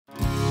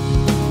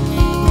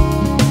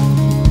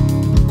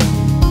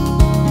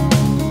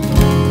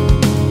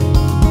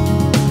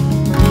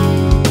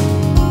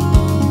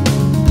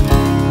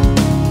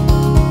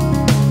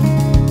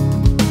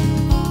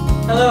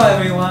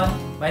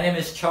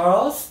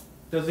Charles,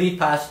 the lead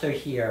pastor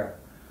here.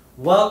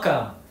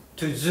 Welcome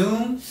to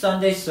Zoom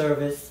Sunday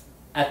service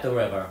at the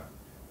river.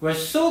 We're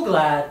so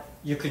glad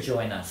you could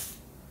join us.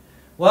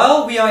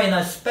 Well, we are in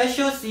a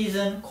special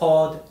season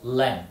called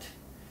Lent.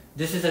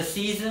 This is a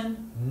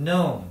season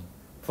known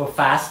for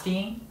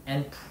fasting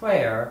and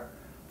prayer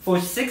for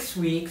 6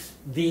 weeks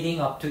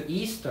leading up to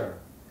Easter.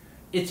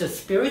 It's a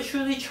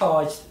spiritually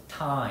charged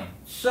time.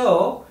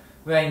 So,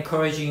 we're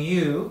encouraging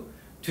you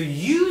to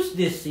use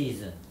this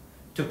season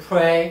to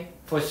pray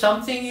for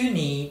something you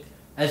need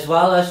as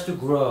well as to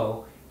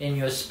grow in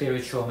your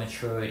spiritual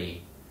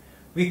maturity.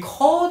 We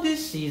call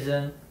this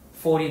season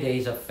 40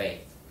 Days of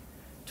Faith.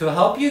 To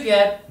help you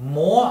get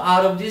more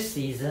out of this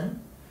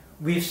season,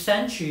 we've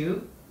sent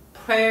you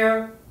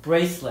prayer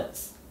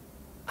bracelets.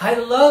 I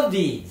love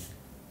these.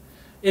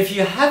 If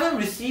you haven't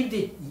received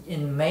it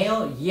in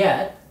mail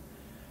yet,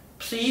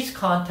 please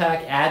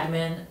contact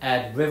admin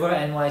at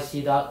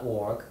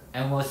rivernyc.org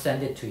and we'll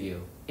send it to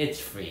you. It's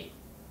free.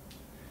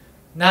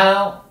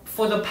 Now,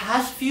 for the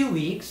past few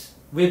weeks,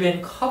 we've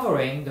been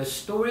covering the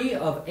story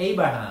of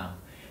Abraham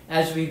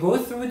as we go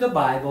through the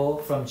Bible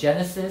from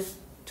Genesis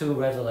to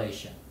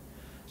Revelation.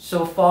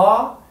 So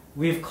far,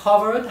 we've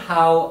covered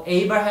how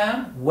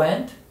Abraham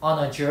went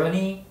on a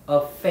journey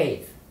of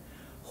faith,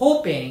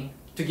 hoping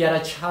to get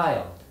a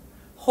child,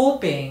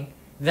 hoping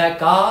that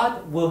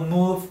God will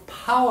move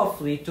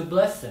powerfully to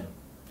bless him.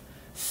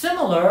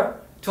 Similar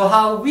to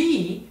how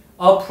we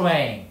are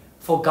praying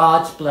for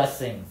God's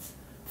blessings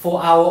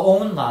for our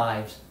own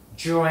lives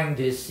during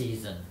this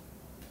season.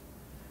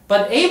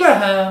 But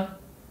Abraham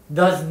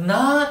does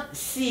not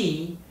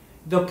see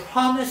the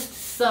promised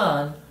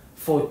son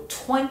for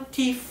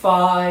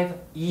 25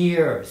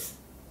 years.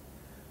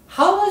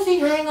 How does he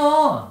hang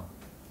on?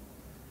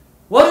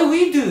 What do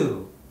we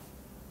do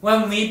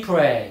when we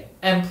pray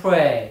and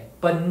pray,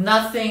 but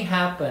nothing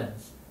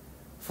happens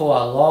for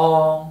a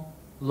long,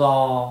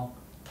 long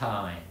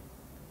time?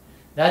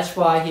 That's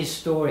why his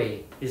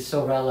story is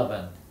so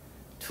relevant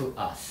to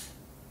us.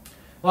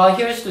 Well,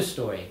 here's the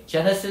story.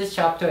 Genesis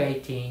chapter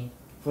 18,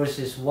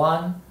 verses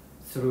 1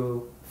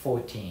 through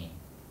 14.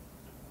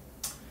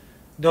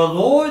 The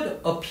Lord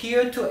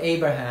appeared to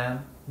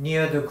Abraham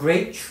near the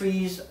great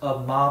trees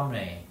of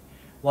Mamre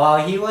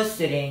while he was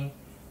sitting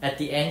at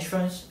the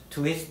entrance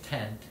to his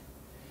tent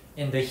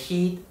in the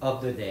heat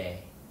of the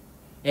day.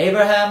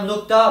 Abraham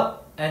looked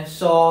up and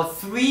saw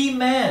 3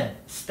 men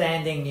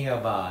standing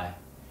nearby.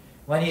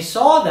 When he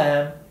saw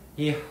them,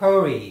 he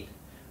hurried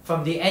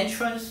from the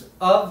entrance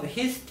of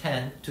his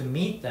tent to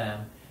meet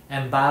them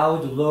and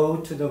bowed low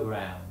to the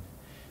ground.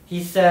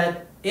 He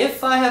said,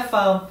 "If I have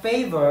found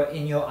favor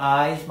in your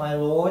eyes, my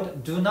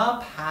Lord, do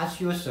not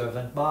pass your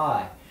servant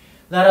by.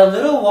 Let a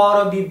little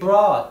water be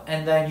brought,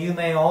 and then you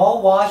may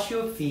all wash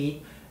your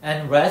feet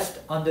and rest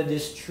under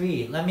this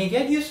tree. Let me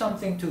get you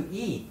something to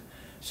eat,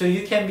 so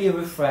you can be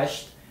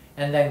refreshed,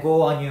 and then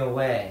go on your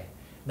way,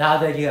 now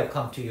that you have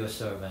come to your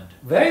servant."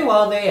 "Very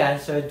well," they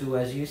answered, "do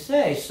as you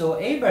say." So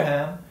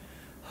Abraham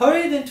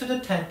hurried into the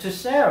tent to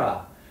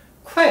Sarah.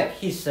 "Quick,"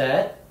 he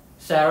said.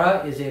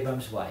 Sarah is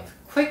Abraham's wife.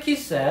 "Quick," he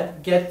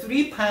said, "get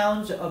 3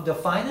 pounds of the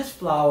finest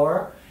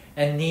flour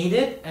and knead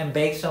it and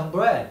bake some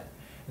bread."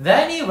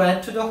 Then he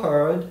went to the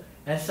herd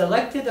and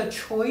selected a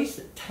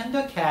choice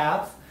tender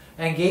calf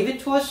and gave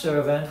it to a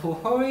servant who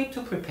hurried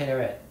to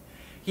prepare it.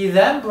 He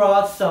then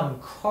brought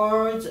some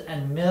curds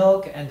and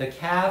milk and the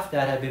calf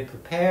that had been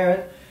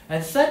prepared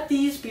and set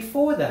these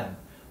before them.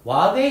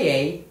 While they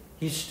ate,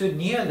 he stood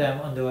near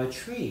them under a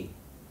tree.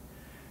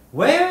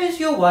 "Where is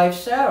your wife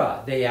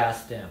Sarah?" they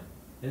asked him.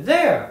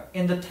 "There,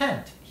 in the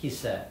tent," he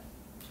said.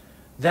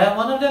 Then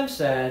one of them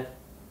said,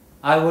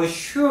 "I will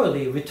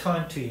surely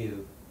return to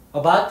you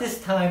about this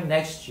time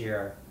next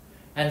year,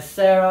 and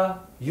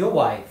Sarah, your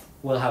wife,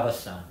 will have a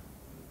son."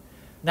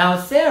 Now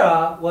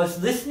Sarah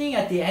was listening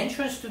at the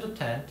entrance to the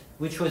tent,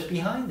 which was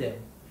behind him.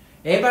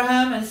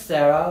 Abraham and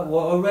Sarah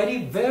were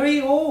already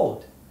very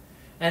old,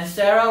 and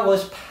Sarah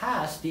was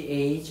past the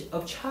age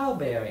of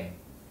childbearing.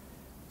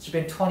 It's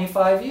been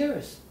 25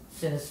 years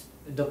since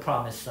the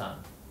promised son.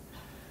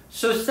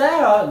 So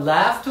Sarah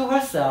laughed to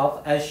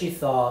herself as she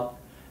thought,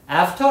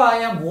 "After I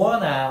am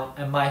worn out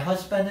and my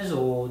husband is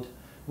old,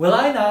 will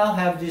I now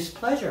have this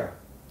pleasure?"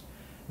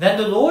 Then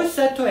the Lord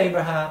said to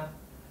Abraham,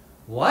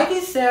 "Why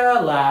did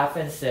Sarah laugh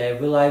and say,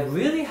 'Will I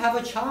really have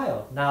a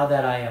child now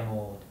that I am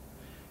old?'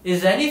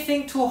 Is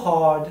anything too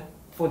hard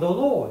for the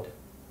Lord?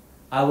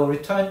 I will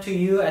return to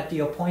you at the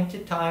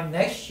appointed time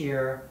next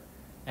year,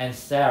 and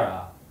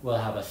Sarah will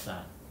have a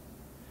son."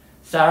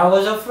 Sarah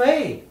was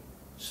afraid,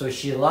 so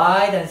she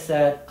lied and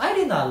said, "I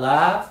did not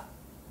laugh."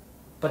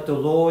 But the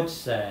Lord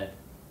said,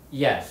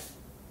 "Yes,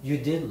 you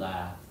did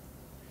laugh."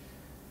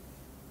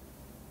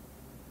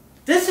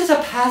 This is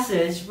a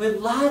passage with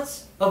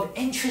lots of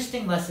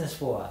interesting lessons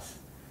for us.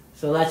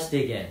 So let's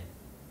dig in.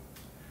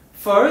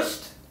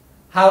 First,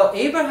 how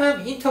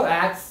Abraham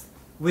interacts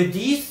with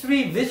these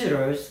 3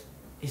 visitors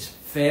is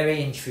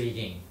very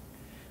intriguing.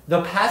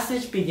 The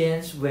passage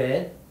begins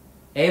with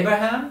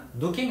Abraham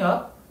looking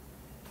up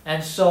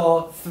and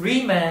saw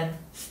 3 men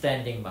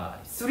standing by.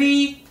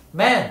 3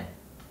 men.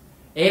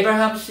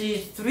 Abraham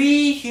sees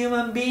 3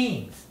 human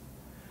beings.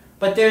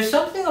 But there's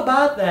something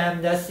about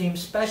them that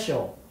seems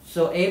special.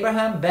 So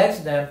Abraham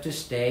begs them to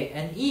stay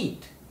and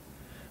eat.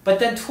 But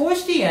then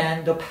towards the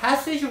end, the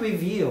passage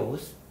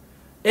reveals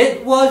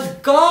it was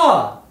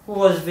God who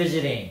was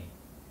visiting.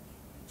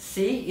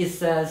 See, it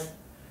says,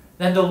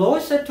 then the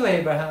Lord said to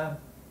Abraham,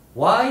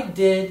 why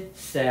did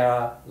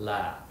Sarah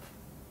laugh?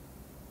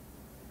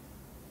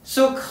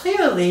 So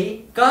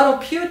clearly, God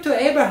appeared to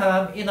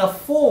Abraham in a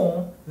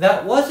form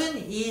that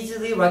wasn't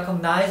easily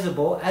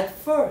recognizable at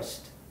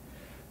first.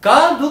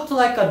 God looked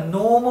like a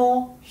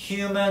normal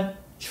human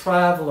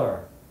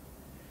traveler.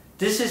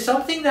 This is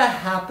something that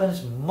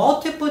happens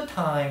multiple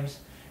times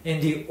in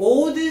the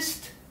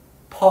oldest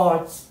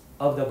parts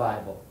of the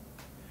Bible.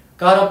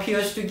 God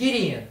appears to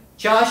Gideon,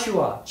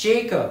 Joshua,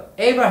 Jacob,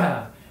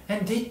 Abraham,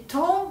 and they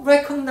don't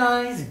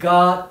recognize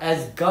God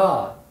as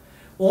God.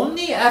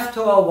 Only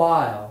after a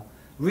while,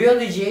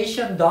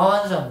 realization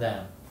dawns on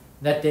them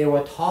that they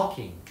were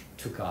talking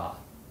to God.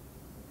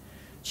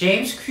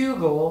 James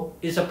Kugel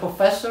is a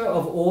professor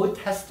of Old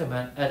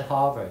Testament at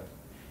Harvard.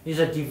 He's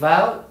a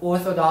devout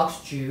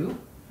Orthodox Jew,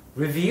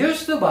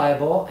 reveres the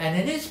Bible, and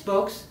in his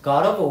books,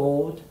 God of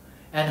Old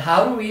and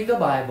How to Read the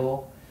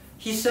Bible,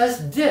 he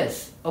says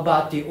this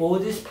about the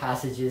oldest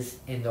passages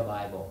in the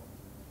Bible.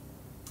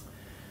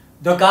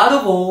 The God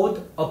of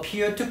old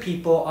appeared to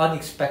people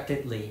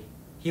unexpectedly.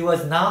 He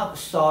was not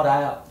sought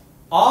out.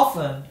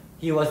 Often,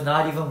 he was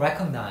not even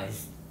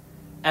recognized.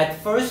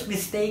 At first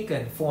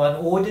mistaken for an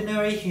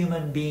ordinary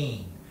human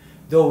being,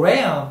 the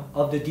realm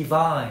of the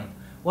divine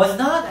was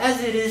not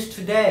as it is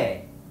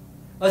today,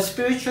 a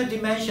spiritual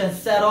dimension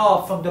set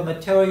off from the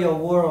material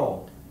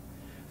world.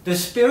 The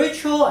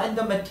spiritual and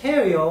the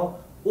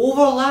material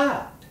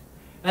overlapped,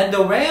 and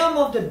the realm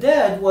of the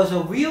dead was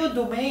a real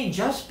domain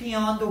just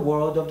beyond the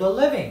world of the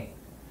living.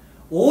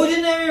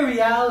 Ordinary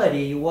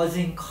reality was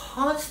in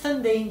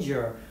constant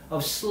danger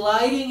of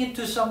sliding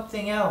into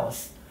something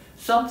else,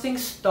 something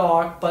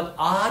stark but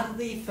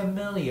oddly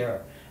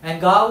familiar,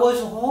 and God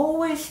was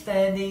always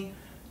standing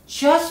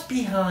just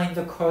behind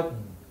the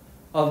curtain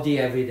of the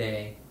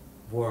everyday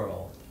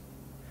world.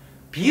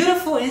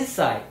 Beautiful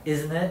insight,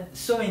 isn't it?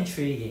 So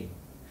intriguing.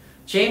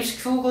 James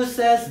Kugel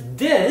says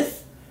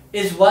this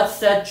is what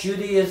set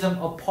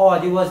Judaism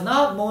apart. It was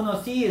not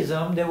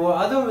monotheism. There were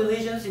other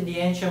religions in the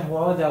ancient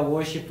world that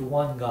worshipped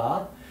one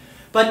God.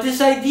 But this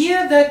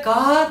idea that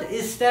God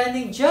is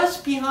standing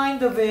just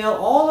behind the veil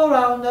all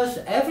around us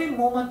every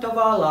moment of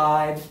our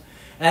lives,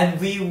 and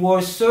we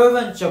were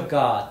servants of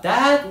God,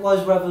 that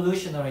was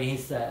revolutionary, he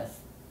says.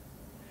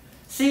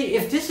 See,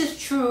 if this is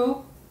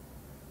true,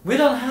 we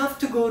don't have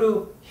to go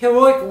to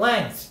heroic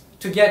lengths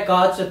to get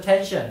God's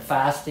attention,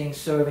 fasting,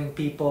 serving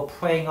people,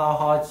 praying our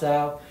hearts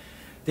out.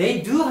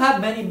 They do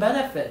have many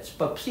benefits,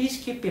 but please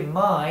keep in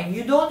mind,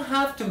 you don't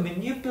have to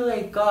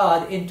manipulate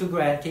God into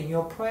granting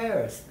your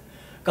prayers.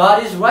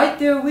 God is right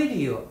there with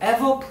you,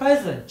 ever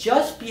present,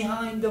 just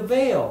behind the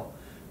veil,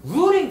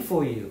 rooting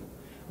for you.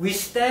 We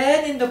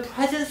stand in the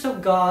presence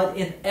of God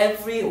in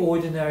every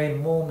ordinary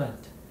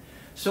moment.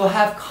 So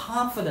have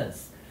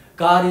confidence.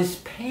 God is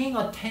paying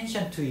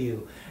attention to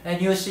you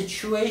and your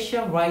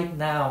situation right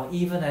now,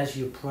 even as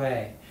you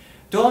pray.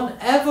 Don't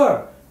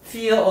ever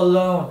feel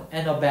alone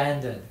and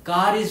abandoned.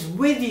 God is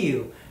with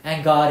you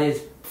and God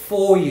is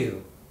for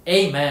you.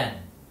 Amen.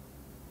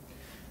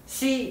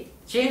 See,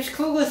 James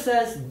Kugel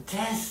says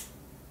this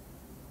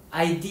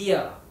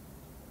idea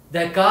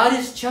that God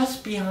is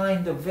just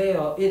behind the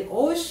veil, it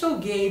also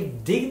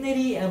gave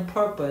dignity and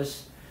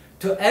purpose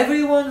to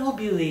everyone who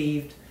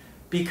believed,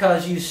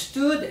 because you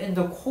stood in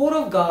the court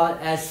of God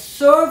as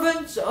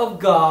servants of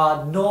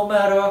God no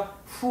matter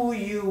who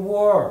you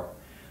were.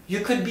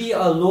 You could be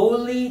a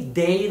lowly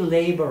day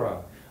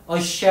laborer,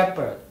 a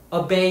shepherd,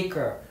 a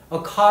baker,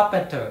 a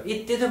carpenter.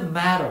 It didn't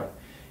matter.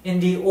 In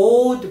the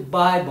old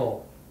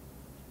Bible,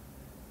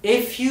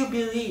 if you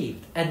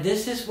believed, and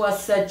this is what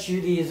set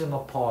Judaism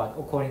apart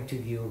according to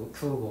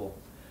Kugel,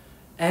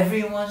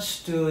 everyone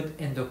stood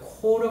in the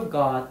court of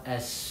God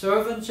as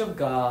servants of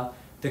God,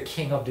 the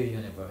King of the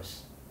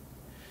universe.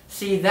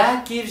 See,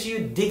 that gives you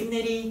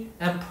dignity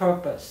and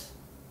purpose,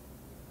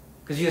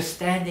 because you're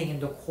standing in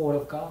the court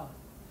of God.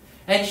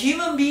 And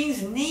human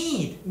beings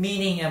need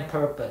meaning and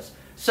purpose,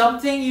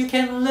 something you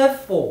can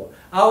live for.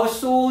 Our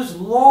souls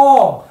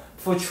long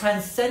for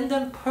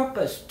transcendent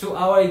purpose to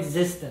our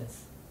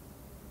existence.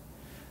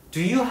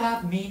 Do you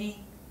have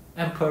meaning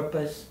and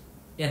purpose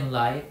in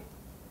life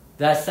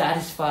that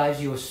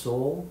satisfies your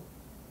soul?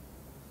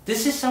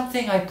 This is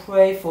something I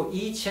pray for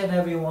each and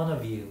every one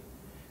of you,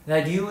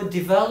 that you would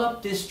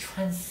develop this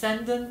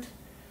transcendent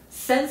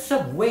sense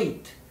of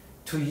weight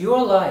to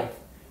your life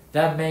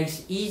that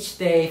makes each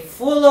day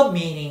full of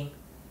meaning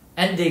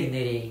and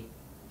dignity,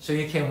 so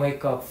you can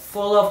wake up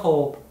full of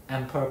hope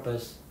and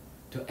purpose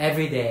to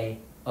every day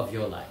of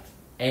your life.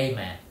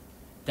 Amen.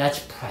 That's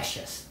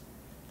precious.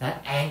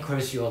 That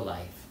anchors your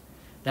life.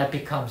 That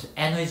becomes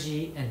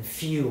energy and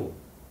fuel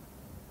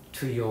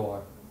to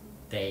your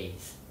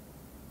days.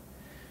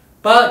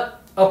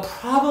 But a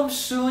problem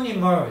soon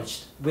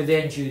emerged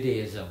within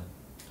Judaism.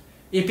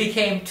 It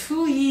became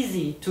too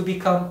easy to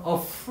become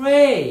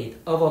afraid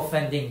of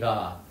offending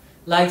God.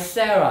 Like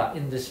Sarah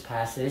in this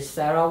passage,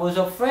 Sarah was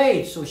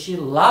afraid, so she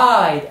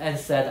lied and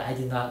said, I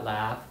did not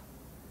laugh.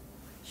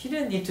 She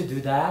didn't need to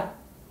do that,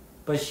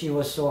 but she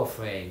was so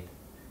afraid.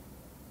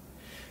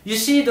 You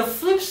see, the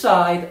flip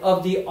side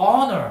of the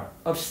honor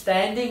of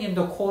standing in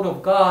the court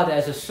of God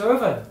as a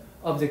servant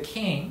of the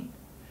king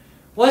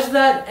was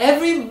that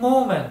every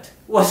moment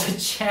was a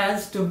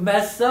chance to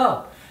mess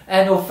up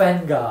and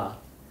offend God.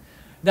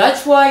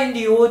 That's why in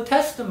the Old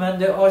Testament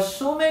there are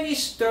so many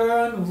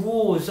stern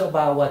rules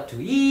about what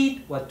to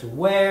eat, what to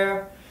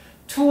wear.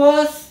 To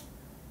us,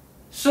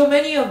 so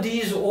many of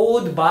these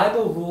old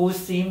Bible rules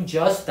seem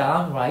just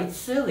downright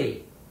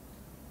silly.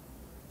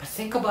 But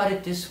think about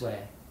it this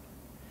way.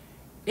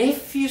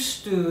 If you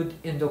stood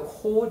in the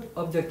court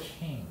of the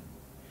king,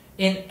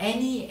 in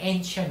any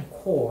ancient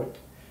court,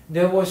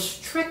 there were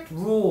strict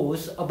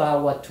rules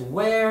about what to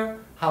wear,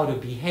 how to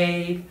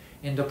behave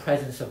in the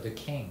presence of the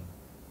king.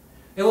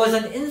 It was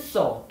an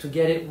insult to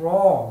get it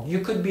wrong. You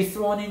could be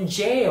thrown in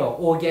jail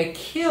or get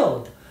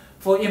killed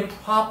for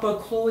improper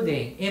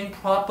clothing,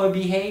 improper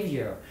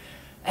behavior.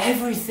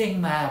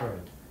 Everything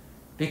mattered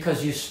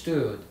because you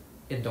stood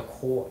in the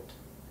court.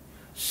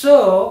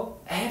 So,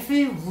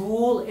 every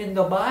rule in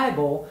the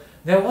Bible,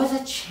 there was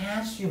a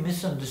chance you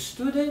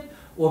misunderstood it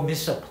or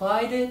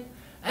misapplied it.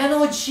 And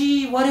oh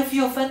gee, what if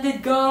you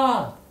offended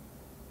God?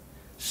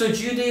 So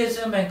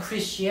Judaism and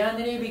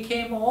Christianity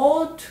became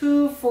all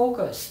too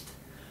focused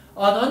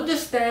on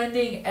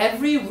understanding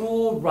every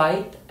rule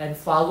right and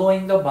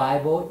following the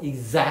Bible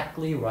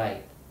exactly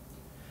right.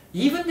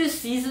 Even this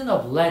season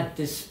of Lent,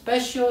 this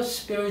special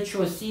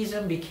spiritual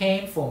season,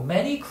 became for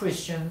many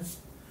Christians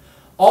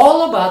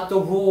all about the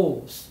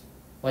rules.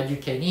 What you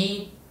can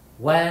eat,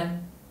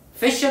 when,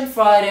 fish on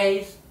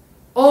Fridays.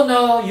 Oh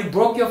no, you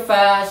broke your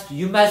fast,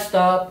 you messed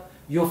up,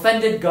 you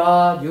offended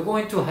God, you're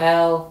going to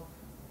hell.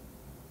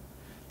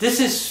 This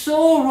is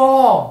so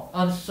wrong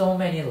on so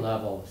many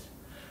levels.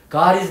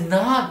 God is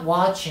not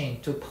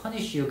watching to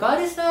punish you. God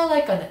is not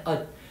like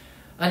an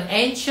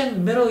ancient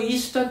Middle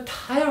Eastern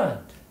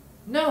tyrant.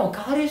 No,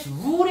 God is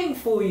rooting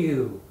for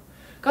you.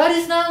 God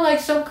is not like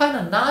some kind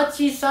of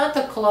Nazi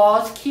Santa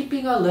Claus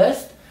keeping a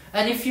list,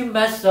 and if you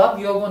mess up,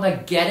 you're going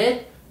to get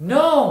it.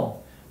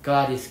 No,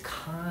 God is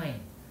kind.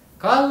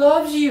 God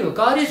loves you.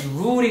 God is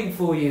rooting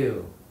for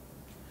you.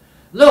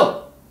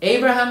 Look,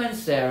 Abraham and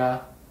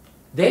Sarah,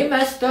 they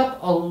messed up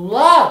a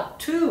lot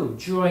too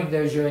during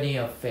their journey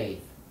of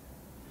faith.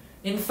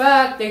 In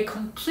fact, they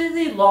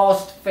completely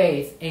lost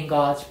faith in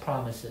God's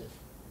promises.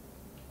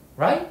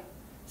 Right?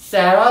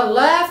 Sarah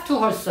laughed to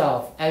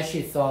herself as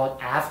she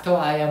thought, after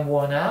I am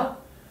worn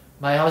out,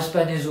 my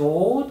husband is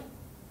old,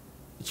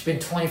 it's been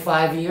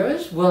 25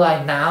 years, will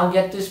I now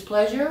get this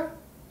pleasure?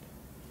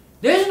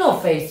 There's no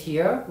faith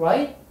here,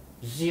 right?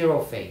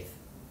 Zero faith.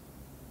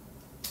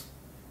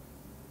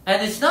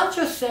 And it's not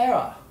just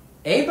Sarah.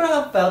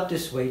 Abraham felt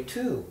this way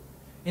too.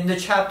 In the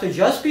chapter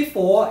just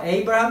before,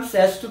 Abraham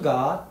says to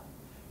God,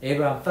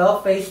 Abraham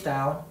fell face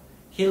down,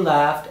 he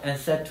laughed and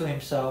said to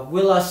himself,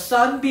 will a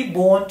son be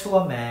born to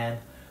a man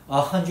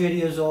 100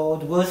 years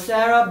old? Will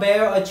Sarah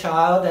bear a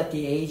child at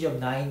the age of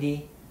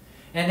 90?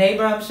 And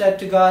Abraham said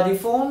to God,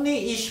 if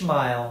only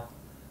Ishmael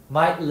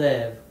might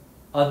live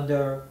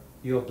under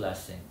your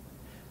blessing.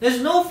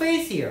 There's no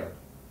faith here.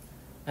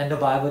 And the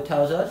Bible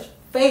tells us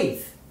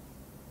faith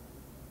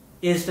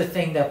is the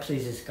thing that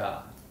pleases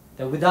God.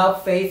 That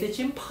without faith, it's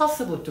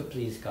impossible to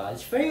please God.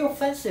 It's very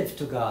offensive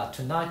to God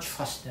to not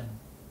trust Him.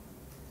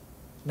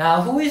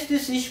 Now, who is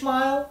this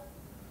Ishmael?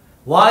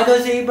 Why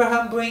does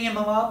Abraham bring him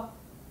up?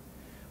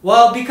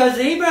 Well, because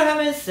Abraham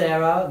and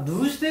Sarah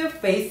lose their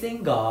faith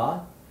in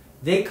God,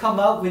 they come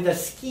up with a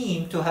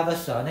scheme to have a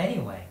son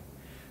anyway.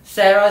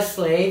 Sarah's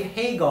slave,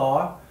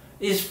 Hagar,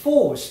 is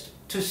forced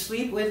to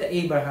sleep with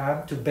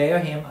Abraham to bear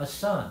him a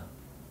son,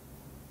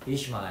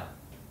 Ishmael.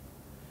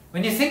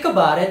 When you think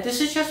about it,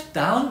 this is just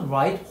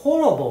downright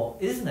horrible,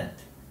 isn't it?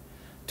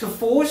 To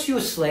force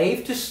your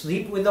slave to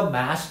sleep with a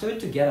master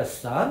to get a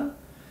son?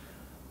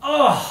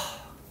 Oh!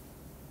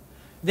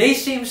 They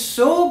seem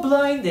so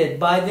blinded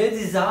by their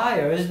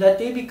desires that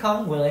they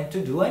become willing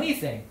to do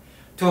anything,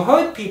 to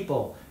hurt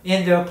people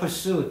in their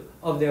pursuit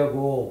of their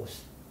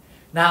goals.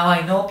 Now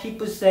I know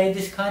people say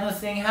this kind of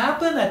thing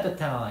happened at the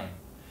time.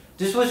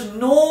 This was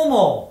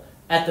normal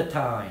at the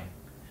time.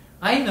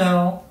 I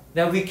know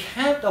that we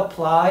can't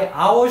apply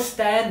our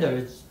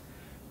standards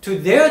to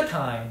their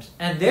times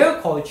and their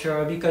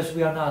culture because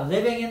we are not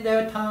living in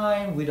their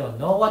time. We don't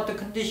know what the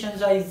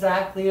conditions are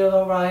exactly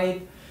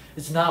right.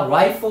 It's not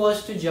right for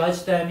us to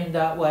judge them in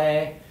that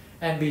way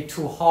and be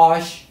too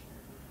harsh.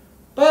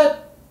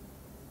 But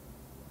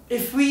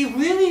if we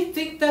really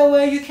think that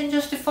way, you can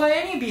justify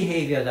any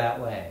behavior that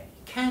way.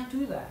 You can't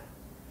do that.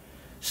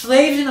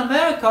 Slaves in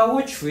America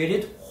were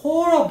treated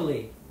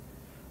horribly.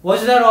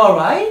 Was that all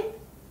right?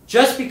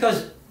 Just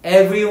because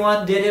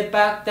everyone did it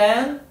back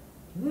then?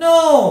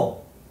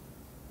 No!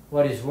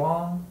 What is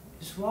wrong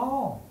is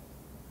wrong.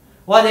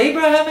 What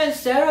Abraham and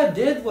Sarah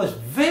did was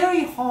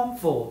very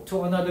harmful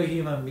to another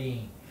human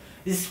being,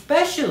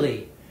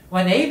 especially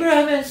when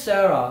Abraham and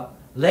Sarah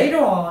later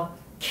on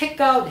kick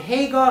out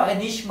Hagar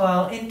and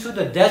Ishmael into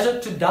the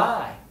desert to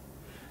die.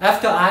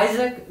 After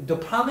Isaac, the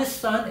promised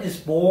son, is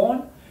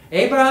born,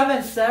 Abraham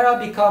and Sarah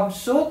become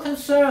so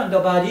concerned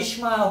about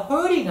Ishmael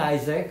hurting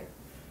Isaac,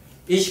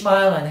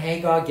 Ishmael and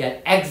Hagar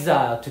get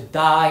exiled to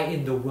die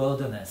in the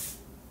wilderness.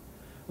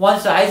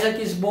 Once Isaac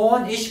is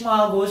born,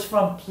 Ishmael goes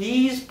from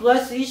please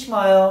bless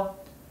Ishmael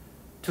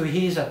to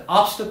he's an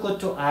obstacle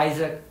to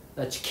Isaac,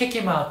 let's kick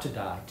him out to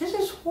die. This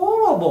is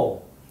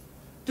horrible.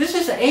 This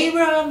is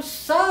Abraham's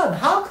son.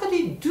 How could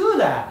he do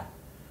that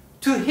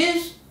to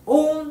his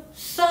own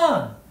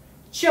son?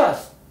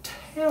 Just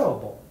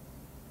terrible.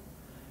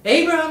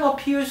 Abraham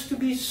appears to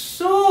be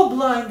so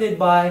blinded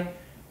by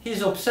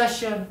his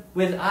obsession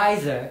with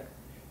Isaac,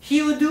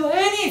 he would do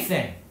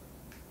anything.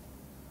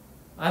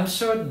 I'm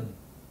certain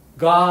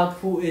God,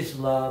 who is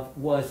love,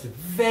 was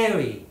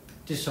very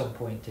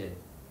disappointed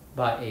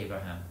by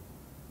Abraham.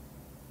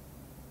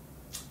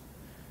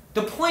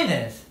 The point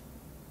is,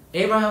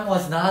 Abraham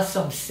was not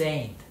some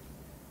saint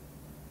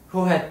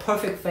who had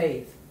perfect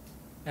faith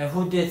and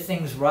who did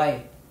things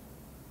right.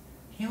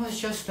 He was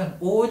just an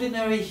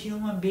ordinary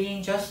human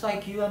being just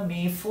like you and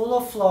me, full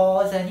of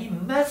flaws, and he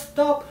messed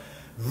up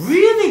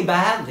really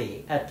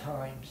badly at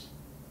times.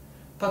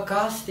 But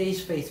God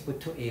stays faithful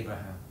to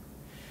Abraham.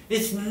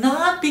 It's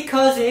not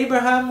because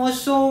Abraham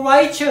was so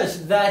righteous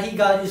that he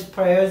got his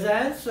prayers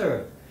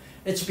answered.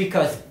 It's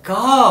because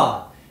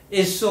God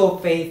is so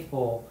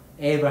faithful,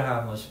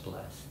 Abraham was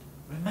blessed.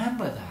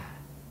 Remember that.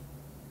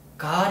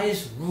 God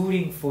is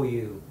rooting for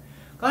you.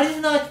 God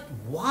is not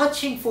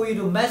watching for you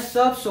to mess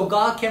up so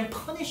God can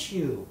punish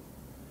you.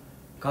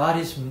 God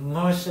is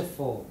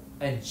merciful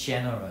and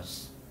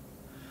generous.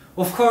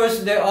 Of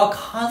course, there are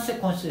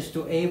consequences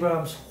to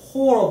Abraham's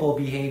horrible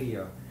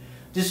behavior.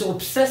 This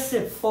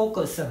obsessive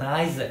focus on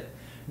Isaac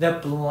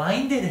that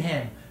blinded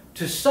him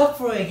to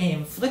suffering he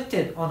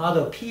inflicted on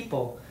other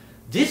people,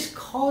 this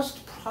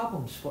caused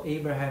problems for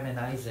Abraham and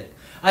Isaac.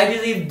 I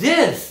believe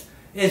this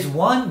is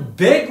one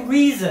big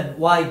reason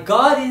why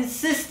God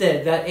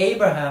insisted that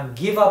Abraham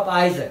give up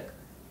Isaac.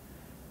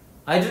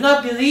 I do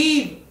not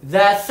believe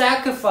that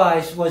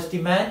sacrifice was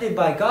demanded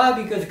by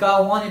God because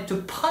God wanted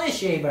to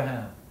punish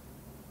Abraham.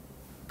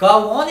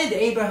 God wanted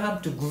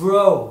Abraham to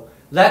grow,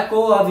 let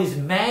go of his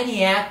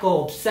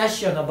maniacal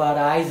obsession about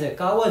Isaac.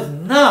 God was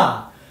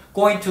not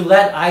going to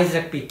let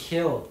Isaac be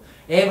killed.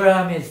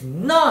 Abraham is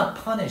not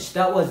punished.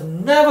 That was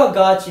never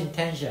God's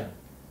intention.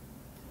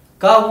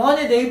 God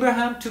wanted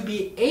Abraham to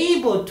be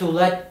able to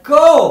let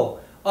go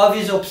of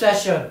his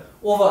obsession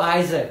over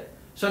Isaac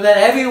so that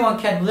everyone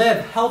can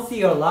live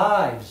healthier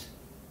lives.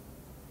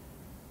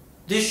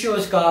 This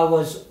shows God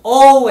was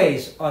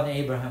always on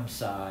Abraham's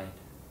side.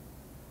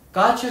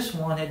 God just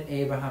wanted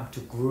Abraham to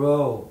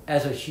grow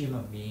as a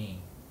human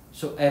being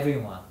so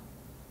everyone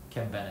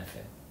can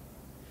benefit.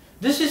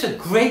 This is a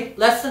great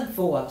lesson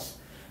for us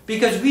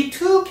because we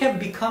too can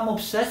become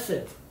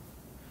obsessive.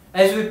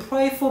 As we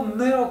pray for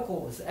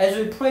miracles, as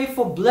we pray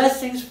for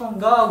blessings from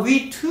God,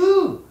 we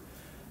too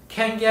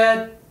can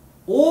get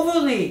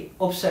overly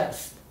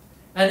obsessed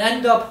and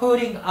end up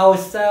hurting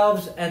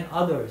ourselves and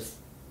others.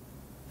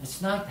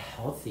 It's not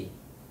healthy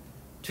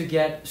to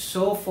get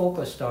so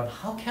focused on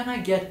how can I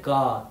get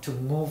God to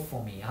move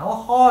for me? How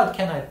hard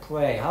can I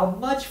pray? How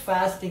much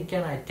fasting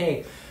can I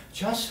take?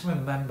 Just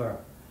remember,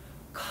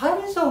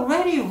 God is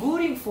already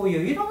rooting for you.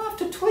 You don't have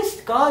to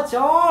twist God's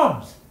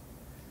arms.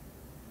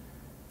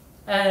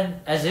 And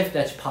as if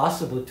that's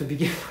possible to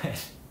begin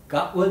with,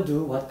 God will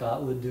do what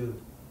God will do.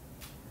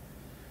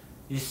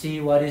 You see,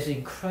 what is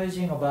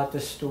encouraging about the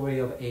story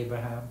of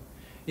Abraham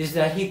is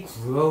that he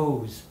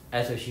grows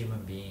as a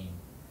human being.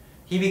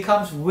 He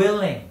becomes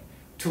willing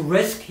to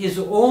risk his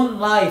own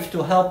life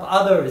to help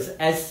others,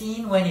 as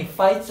seen when he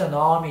fights an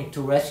army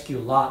to rescue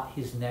Lot,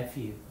 his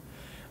nephew,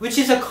 which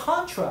is a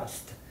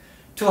contrast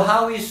to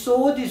how he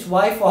sold his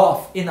wife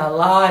off in a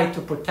lie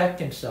to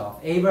protect himself.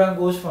 Abraham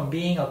goes from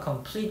being a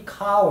complete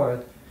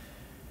coward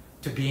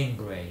to being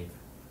brave.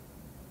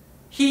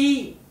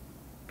 He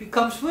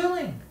becomes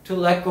willing to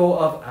let go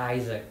of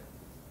Isaac.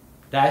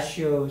 That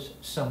shows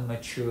some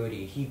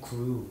maturity. He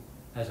grew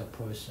as a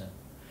person.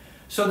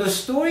 So the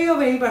story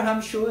of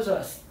Abraham shows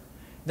us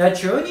that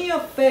journey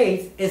of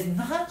faith is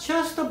not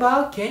just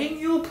about getting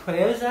your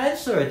prayers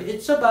answered.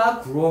 It's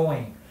about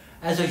growing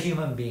as a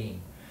human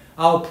being.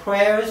 Our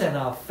prayers and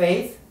our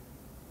faith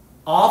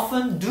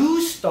often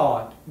do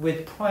start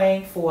with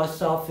praying for a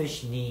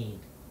selfish need.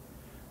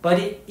 But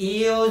it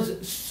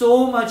yields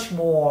so much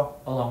more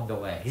along the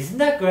way. Isn't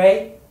that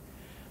great?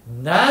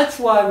 That's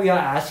why we are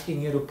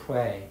asking you to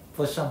pray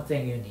for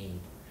something you need.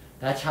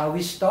 That's how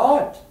we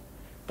start.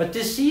 But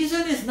this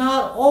season is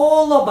not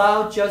all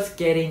about just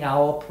getting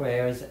our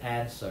prayers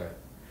answered.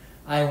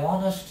 I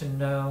want us to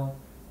know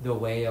the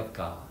way of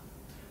God.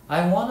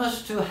 I want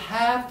us to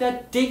have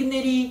that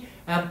dignity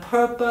and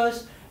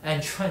purpose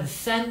and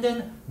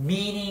transcendent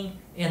meaning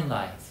in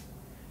life.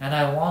 And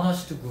I want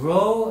us to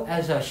grow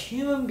as a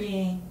human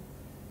being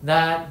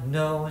that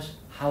knows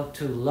how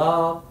to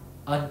love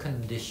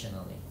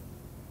unconditionally.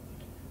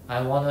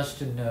 I want us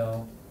to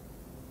know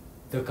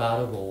the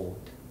God of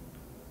old,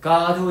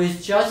 God who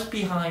is just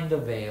behind the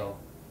veil,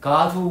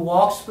 God who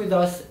walks with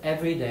us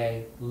every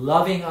day,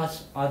 loving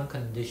us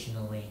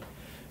unconditionally,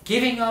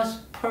 giving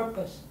us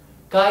purpose,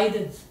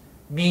 guidance,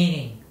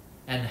 meaning,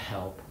 and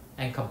help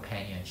and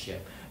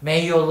companionship.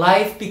 May your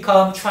life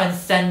become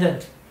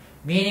transcendent,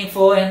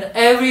 meaningful in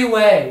every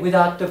way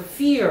without the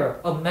fear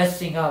of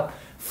messing up,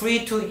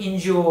 free to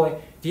enjoy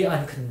the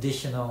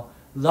unconditional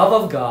love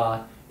of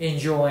God,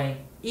 enjoying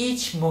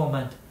each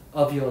moment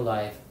of your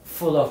life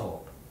full of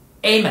hope.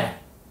 Amen.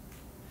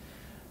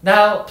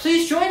 Now,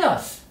 please join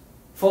us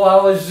for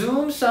our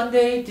Zoom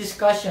Sunday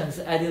discussions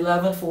at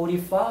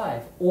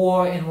 11:45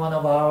 or in one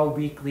of our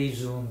weekly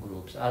Zoom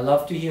groups. I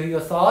love to hear your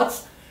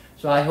thoughts,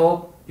 so I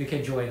hope you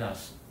can join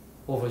us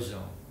over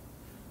Zoom.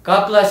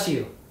 God bless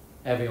you,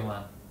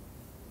 everyone.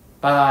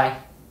 Bye.